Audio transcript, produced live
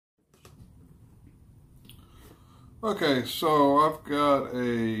Okay, so I've got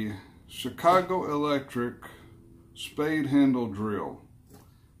a Chicago Electric spade handle drill,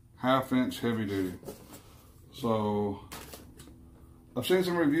 1/2 inch heavy duty. So I've seen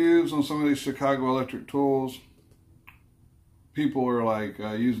some reviews on some of these Chicago Electric tools. People are like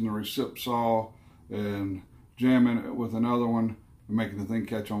using the recip saw and jamming it with another one and making the thing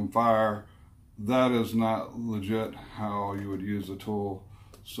catch on fire. That is not legit how you would use the tool.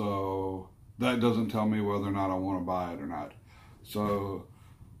 So that doesn't tell me whether or not I want to buy it or not. So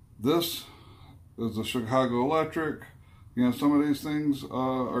this is the Chicago Electric. You know, some of these things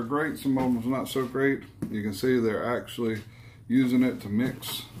are great, some of them are not so great. You can see they're actually using it to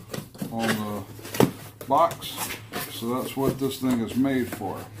mix on the box. So that's what this thing is made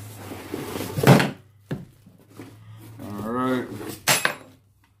for. All right.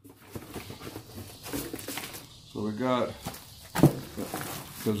 So we got,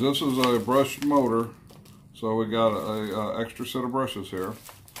 because this is a brushed motor, so we got a extra set of brushes here.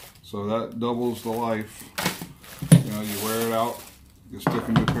 So that doubles the life. You know, you wear it out, you stick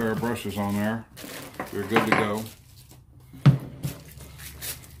a new pair of brushes on there, you're good to go.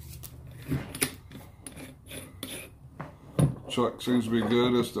 Chuck seems to be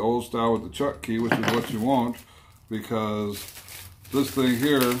good. It's the old style with the chuck key, which is what you want, because this thing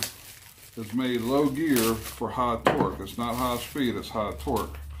here is made low gear for high torque. It's not high speed, it's high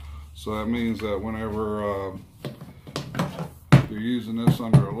torque. So that means that whenever you're using this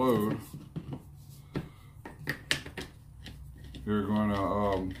under a load, you're going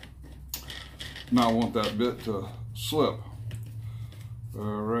to not want that bit to slip.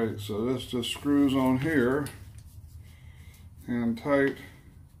 All right, so this just screws on here, hand tight.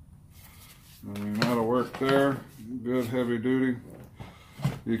 I mean, that'll work there. Good heavy duty.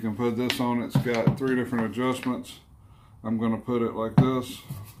 You can put this on. It's got 3 different adjustments. I'm going to put it like this.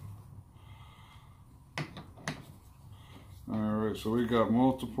 Alright, so we got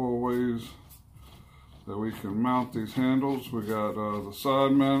multiple ways that we can mount these handles. We got the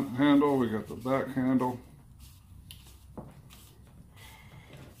side mount handle, we got the back handle.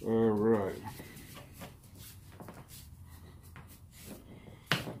 Alright.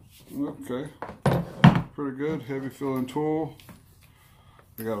 Okay. Pretty good, heavy feeling tool.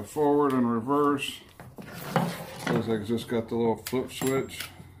 We got a forward and reverse. Looks like it's just got the little flip switch,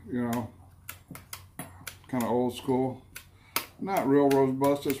 you know, kind of old school. Not real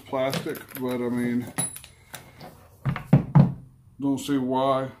robust, it's plastic, but I mean, don't see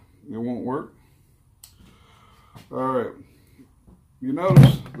why it won't work. Alright, you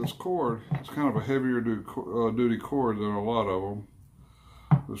notice this cord, it's kind of a heavier duty cord than a lot of them.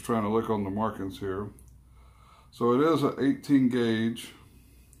 Just trying to look on the markings here. So it is an 18 gauge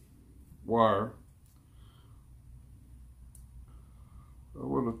wire. I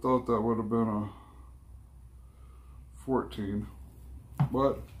would have thought that would have been a 14,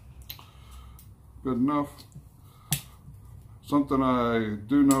 but good enough. Something I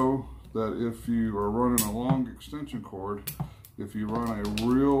do know, that if you are running a long extension cord, if you run a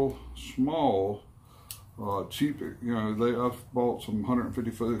real small cheap, you know, I've bought some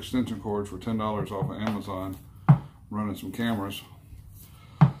 150-foot extension cords for $10 off of Amazon, running some cameras.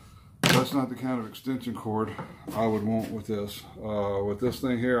 That's not the kind of extension cord I would want with this. With this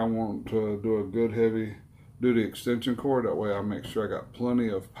thing here, I want to do a good heavy duty extension cord. That way I make sure I got plenty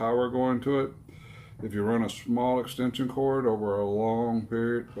of power going to it. If you run a small extension cord over a long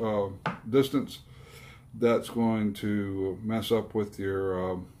period distance, that's going to mess up with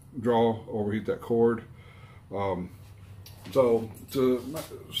your draw, overheat that cord. So to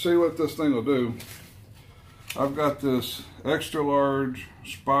see what this thing will do, I've got this extra large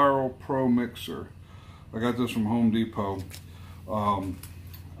Spiral Pro mixer. I got this from Home Depot.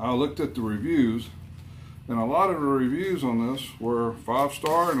 I looked at the reviews, and a lot of the reviews on this were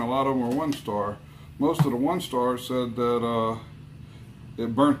 5-star and a lot of them were 1-star. Most of the 1-star said that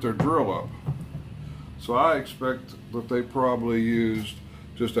it burnt their drill up. So I expect that they probably used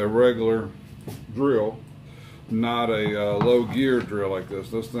just a regular drill, not a low gear drill like this.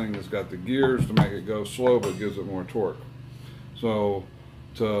 This thing has got the gears to make it go slow, but gives it more torque. So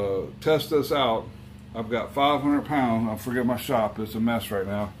to test this out, I've got 500 pounds, I forget my shop, it's a mess right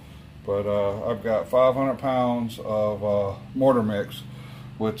now, but I've got 500 pounds of mortar mix,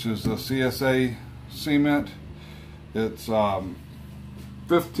 which is the CSA cement. It's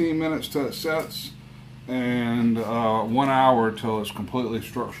 15 minutes till it sets, and 1 hour till it's completely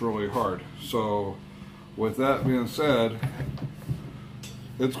structurally hard. So with that being said,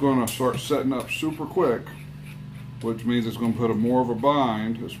 it's going to start setting up super quick, which means it's going to put more of a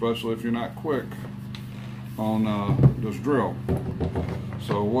bind, especially if you're not quick on this drill.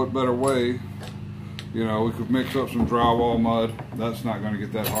 So what better way You know, we could mix up some drywall mud. That's not going to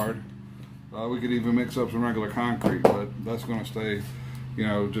get that hard. We could even mix up some regular concrete, but that's going to stay, you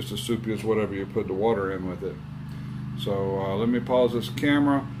know, just as soupy as whatever you put the water in with it. So let me pause this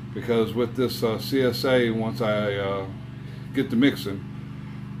camera, because with this CSA, once I get to mixing,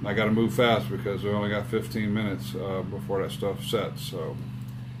 I got to move fast because we only got 15 minutes before that stuff sets. So.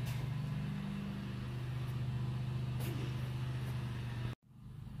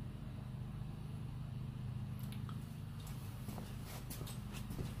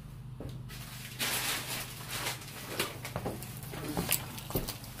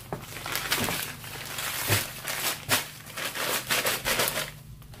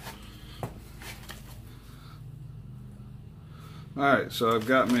 Alright, so I've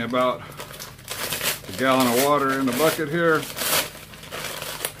got me about a gallon of water in the bucket here.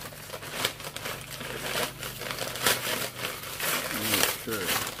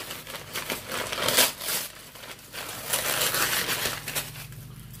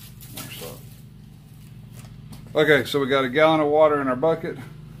 Okay, so we got a gallon of water in our bucket.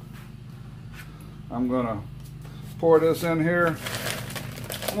 I'm going to pour this in here.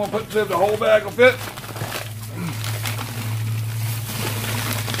 I'm going to see if the whole bag will fit.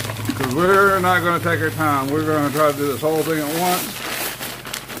 Because we're not going to take our time. We're going to try to do this whole thing at once.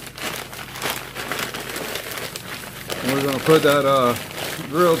 And we're going to put that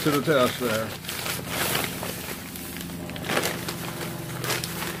drill to the test there.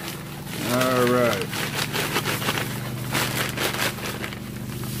 All right.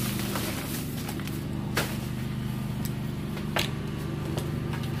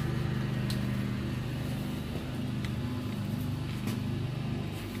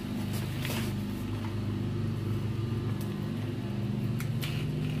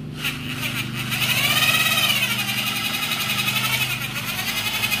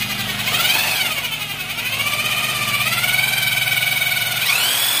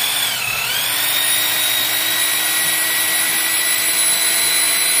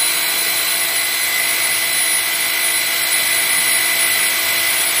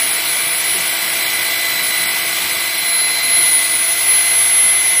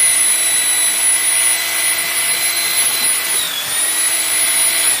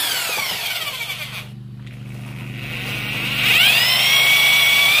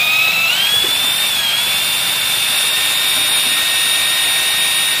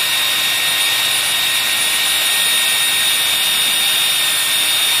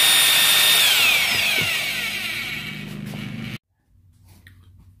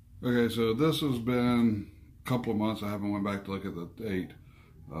 Okay, so this has been a couple of months. I haven't went back to look at the date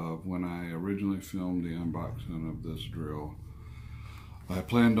of when I originally filmed the unboxing of this drill. I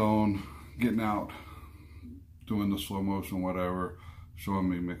planned on getting out, doing the slow motion, whatever, showing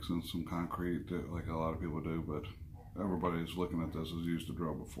me mixing some concrete like a lot of people do, but everybody's looking at this has used the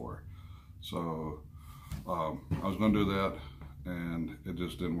drill before. So I was going to do that, and it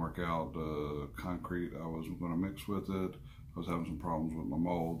just didn't work out. The concrete I was going to mix with it, I was having some problems with my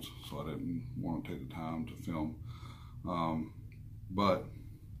molds, so I didn't want to take the time to film. But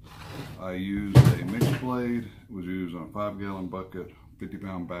I used a mixed blade. It was used on a 5-gallon bucket,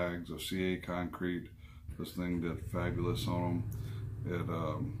 50-pound bags of CA concrete. This thing did fabulous on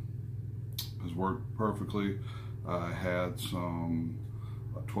them. It has worked perfectly. I had some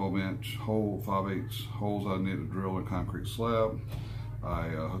 12-inch hole, 5/8 holes I needed to drill in a concrete slab. I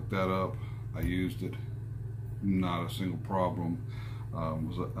hooked that up. I used it. Not a single problem.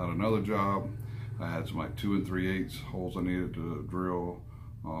 Was at another job. I had some like 2 3/8 holes I needed to drill,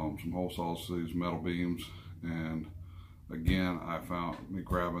 some hole saws to these metal beams, and again I found me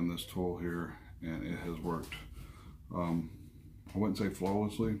grabbing this tool here, and it has worked. I wouldn't say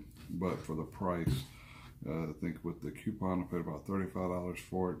flawlessly, but for the price, I think with the coupon I paid about $35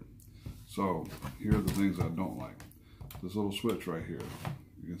 for it. So here are the things I don't like. This little switch right here.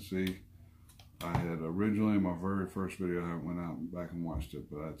 You can see I had originally in my very first video, I haven't went out and back and watched it,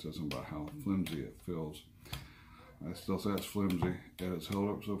 but I said something about how flimsy it feels. I still say it's flimsy, and it's held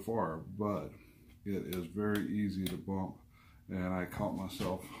up so far, but it is very easy to bump, and I caught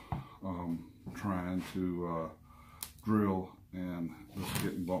myself trying to drill, and it's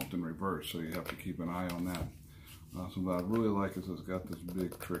getting bumped in reverse, so you have to keep an eye on that. Something I really like is it's got this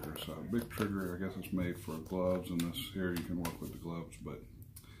big trigger. So a big trigger, I guess it's made for gloves, and this here you can work with the gloves, but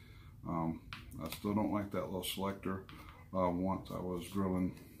I still don't like that little selector. Once I was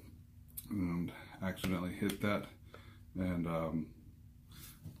drilling and accidentally hit that, and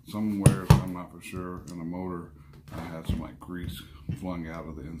somewhere, I'm not for sure, in the motor I had some like grease flung out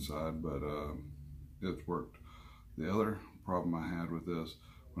of the inside, but it's worked. The other problem I had with this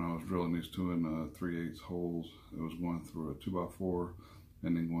when I was drilling these 2 3/8 holes, it was going through a 2x4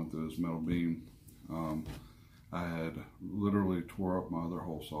 and then going through this metal beam. I had literally tore up my other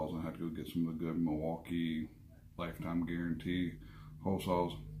hole saws and had to go get some of the good Milwaukee lifetime guarantee hole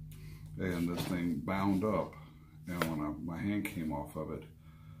saws, and this thing bound up, and when my hand came off of it,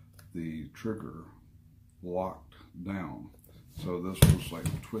 the trigger locked down. So this was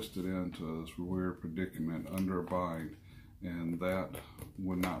like twisted into this weird predicament under a bind, and that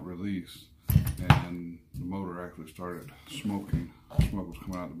would not release, and the motor actually started smoking. Smoke was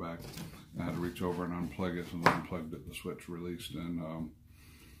coming out the back. I had to reach over and unplug it, and unplugged it, the switch released, and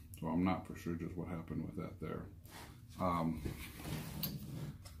so I'm not for sure just what happened with that there.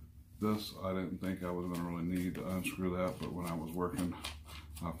 This, I didn't think I was going to really need to unscrew that, but when I was working,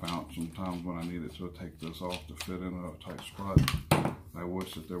 I found sometimes when I needed to take this off to fit in a tight spot, I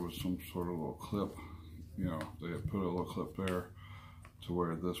wish that there was some sort of little clip, you know, they had put a little clip there to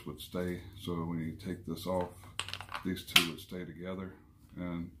where this would stay, so when you take this off, these two would stay together.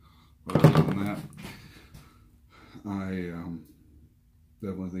 But other than that, I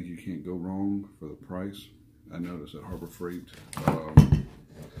definitely think you can't go wrong for the price. I noticed at Harbor Freight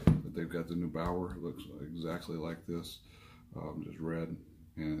that they've got the new Bauer. It looks exactly like this, just red,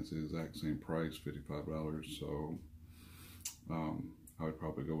 and it's the exact same price, $55. So I would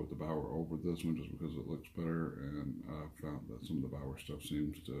probably go with the Bauer over this one just because it looks better, and I found that some of the Bauer stuff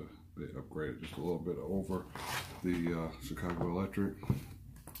seems to be upgraded just a little bit over the Chicago Electric.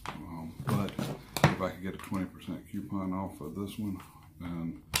 But if I could get a 20% coupon off of this one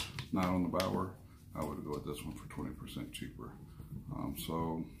and not on the Bauer, I would go with this one for 20% cheaper.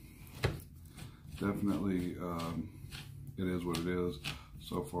 So definitely it is what it is.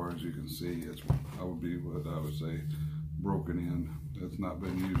 So far as you can see, I would be what I would say broken in. It's not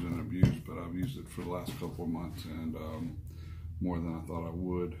been used and abused, but I've used it for the last couple of months, and more than I thought I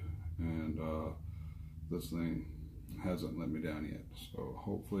would, and this thing hasn't let me down yet. So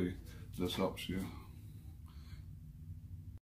hopefully this helps you.